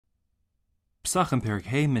Pesachim, Perik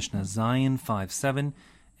Hey, Mishnah Zayin 5:7,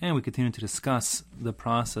 and we continue to discuss the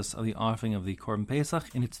process of the offering of the Korban Pesach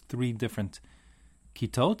in its three different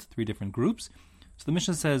kitot, three different groups. So the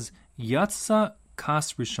Mishnah says, Yatsa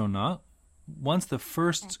Kas Rishona, once the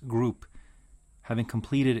first group, having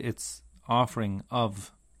completed its offering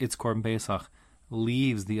of its Korban Pesach,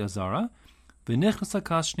 leaves the Azara, V'nichasa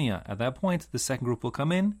Kas Shnia, at that point the second group will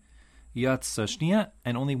come in, Yatsa Shnia,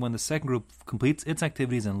 and only when the second group completes its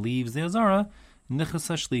activities and leaves the Azara,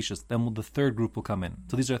 Nichasa Shlishis, then the third group will come in.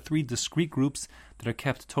 So these are three discrete groups that are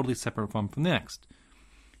kept totally separate from the next.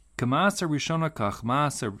 Kamasa Rishona Kach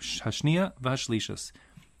Maasa Hashnia V'Hashlishis.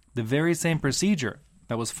 The very same procedure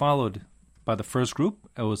that was followed by the first group,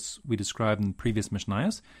 as we described in previous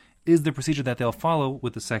Mishnayos, is the procedure that they'll follow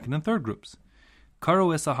with the second and third groups.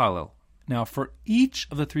 Karo es Hallel. Now, for each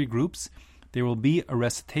of the three groups, there will be a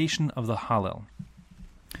recitation of the Hallel.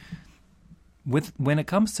 When it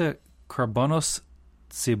comes to Karbanos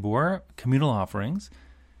Tzibur, communal offerings,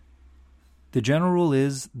 the general rule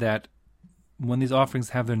is that when these offerings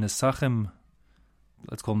have their nesachim,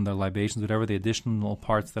 let's call them their libations, whatever, the additional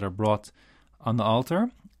parts that are brought on the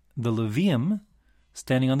altar, the Levium,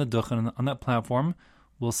 standing on the duchen, on that platform,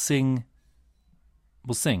 will sing.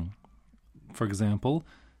 For example,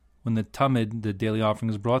 when the Tamid, the daily offering,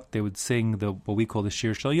 is brought, they would sing what we call the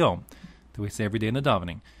Shir Shel Yom, that we say every day in the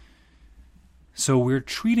davening. So we're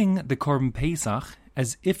treating the Korban Pesach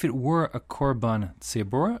as if it were a Korban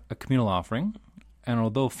Tzibur, a communal offering, and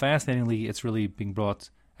although fascinatingly it's really being brought,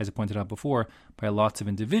 as I pointed out before, by lots of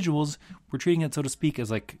individuals, we're treating it, so to speak,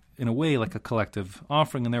 as in a way, like a collective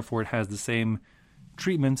offering, and therefore it has the same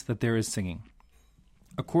treatment that there is singing.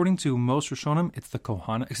 According to most Rishonim, it's the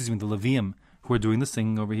Levium, who are doing the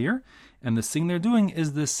singing over here, and the singing they're doing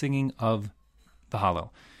is the singing of the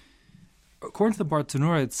Hallel. According to the Bar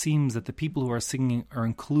Tanura, it seems that the people who are singing are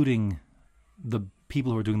including the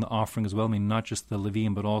people who are doing the offering as well, I mean not just the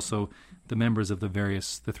Levium, but also the members of the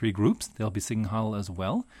three groups. They'll be singing Hallel as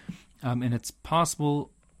well. And it's possible,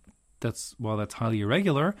 while that's highly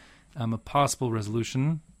irregular, a possible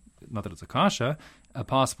resolution, not that it's a kasha, a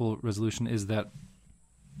possible resolution is that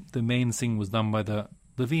the main singing was done by the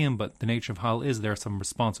Levium, but the nature of Hallel is there are some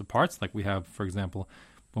responsive parts, like we have, for example,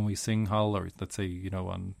 when we sing Hallel, or let's say,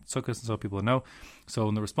 on Sukkot, and so people know. So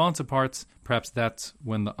in the responsive parts, perhaps that's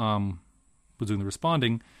when the was doing the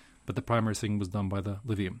responding, but the primary singing was done by the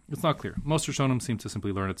Levium. It's not clear. Most Rishonim seem to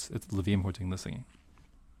simply learn it's the Levium who are doing the singing.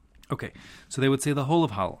 Okay, so they would say the whole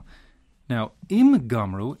of Hallel. Now, im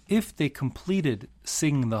gamru, if they completed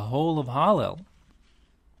singing the whole of Hallel,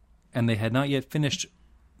 and they had not yet finished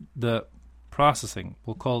the processing,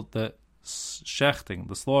 we'll call it the shechting,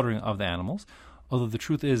 the slaughtering of the animals, although the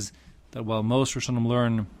truth is that while most Rishonim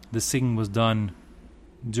learn the singing was done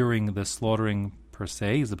during the slaughtering per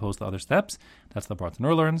se, as opposed to other steps, that's the Bar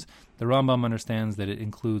Tanur learns, the Rambam understands that it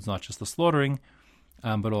includes not just the slaughtering,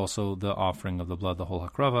 but also the offering of the blood, the whole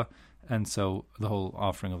hakrava, and so the whole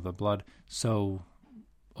offering of the blood. So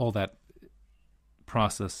all that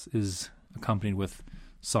process is accompanied with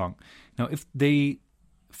song. Now, if they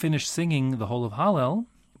finish singing the whole of Hallel,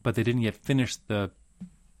 but they didn't yet finish just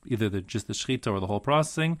the shechita or the whole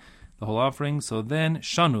processing, the whole offering, so then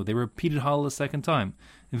shanu, they repeated Hallel a second time.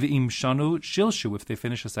 V'im shanu shilshu, if they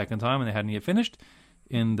finish a second time and they hadn't yet finished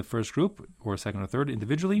in the first group, or second or third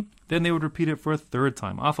individually, then they would repeat it for a third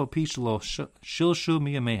time. Afal pi shilshu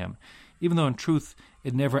miyamehem. Even though in truth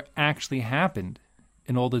it never actually happened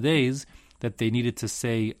in all the days that they needed to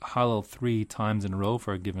say Hallel 3 times in a row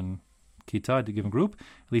for a given kita, a given group,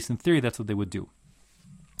 at least in theory that's what they would do.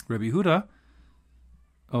 Rabbi Yehuda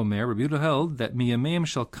held that miyameim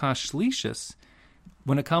shel kashlishis,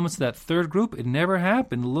 when it comes to that third group, it never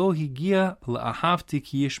happened. Lo higia la'ahavti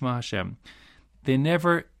ki yishma Hashem. They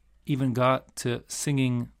never even got to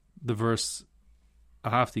singing the verse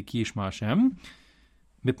ahavti ki yishma Hashem,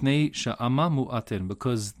 mipnei sha'ama mu'atin,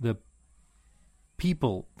 because the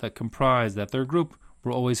people that comprise that third group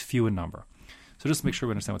were always few in number. So just to make sure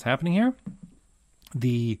we understand what's happening here,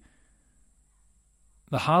 the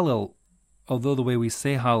Hallel, although the way we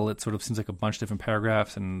say Hallel, it sort of seems like a bunch of different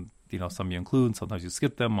paragraphs, and some you include, sometimes you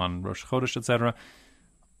skip them on Rosh Chodesh, etc.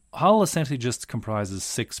 Hallel essentially just comprises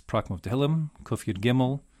 6 prakim of Tehillim, Kuf Yud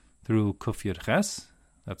Gimel through Kuf Yud Ches.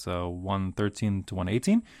 That's 113 to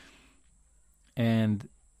 118, and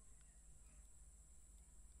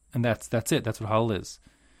that's it. That's what Hallel is.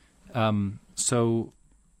 So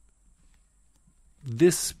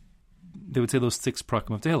this, they would say those 6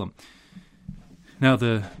 prakim of Tehillim. Now,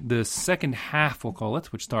 the second half, we'll call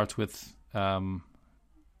it, which starts with,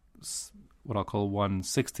 what I'll call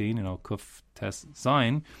 116, Kuf Tes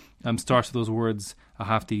Zayin, starts with those words,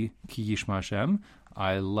 Ahavti ki yishma Hashem,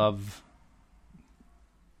 I love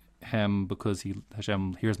him because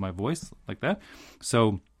Hashem hears my voice, like that.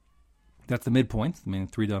 So that's the midpoint,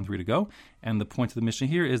 3 down, 3 to go. And the point of the Mishnah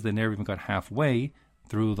here is they never even got halfway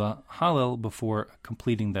through the Hallel before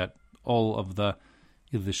completing that, all of the,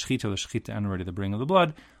 either the Shechita or the Shechita and already the bringing of the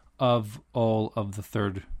blood, of all of the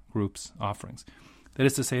third group's offerings. That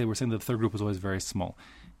is to say, we're saying that the third group was always very small.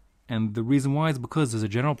 And the reason why is because there's a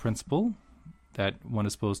general principle that one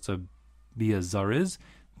is supposed to be a zariz,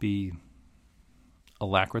 be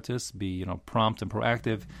alacritous, be prompt and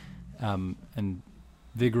proactive, and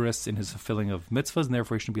vigorous in his fulfilling of mitzvahs, and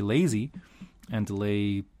therefore he shouldn't be lazy and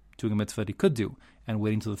delay doing a mitzvah that he could do. And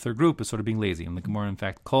waiting till the third group is sort of being lazy. And the Gemara, in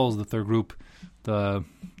fact, calls the third group the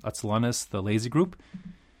atzlanis, the lazy group,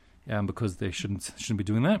 because they shouldn't be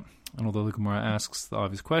doing that. And although the Gemara asks the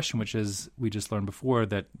obvious question, which is, we just learned before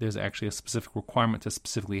that there's actually a specific requirement to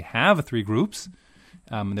specifically have 3 groups,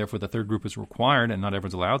 and therefore the third group is required, and not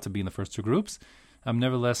everyone's allowed to be in the first 2 groups.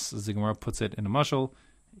 Nevertheless, as the Gemara puts it in a mashal,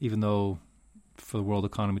 even though for the world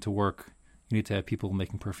economy to work, you need to have people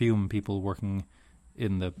making perfume, people working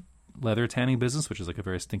in the leather tanning business, which is like a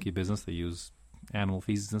very stinky business. They use animal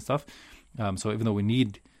feces and stuff. So even though we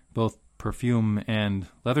need both perfume and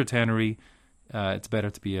leather tannery, it's better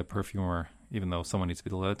to be a perfumer, even though someone needs to be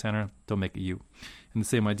the leather tanner. Don't make it you. And the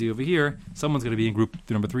same idea over here, someone's going to be in group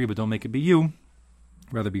number 3, but don't make it be you.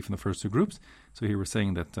 Rather be from the first 2 groups. So here we're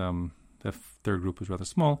saying that the third group was rather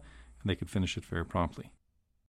small, and they could finish it very promptly.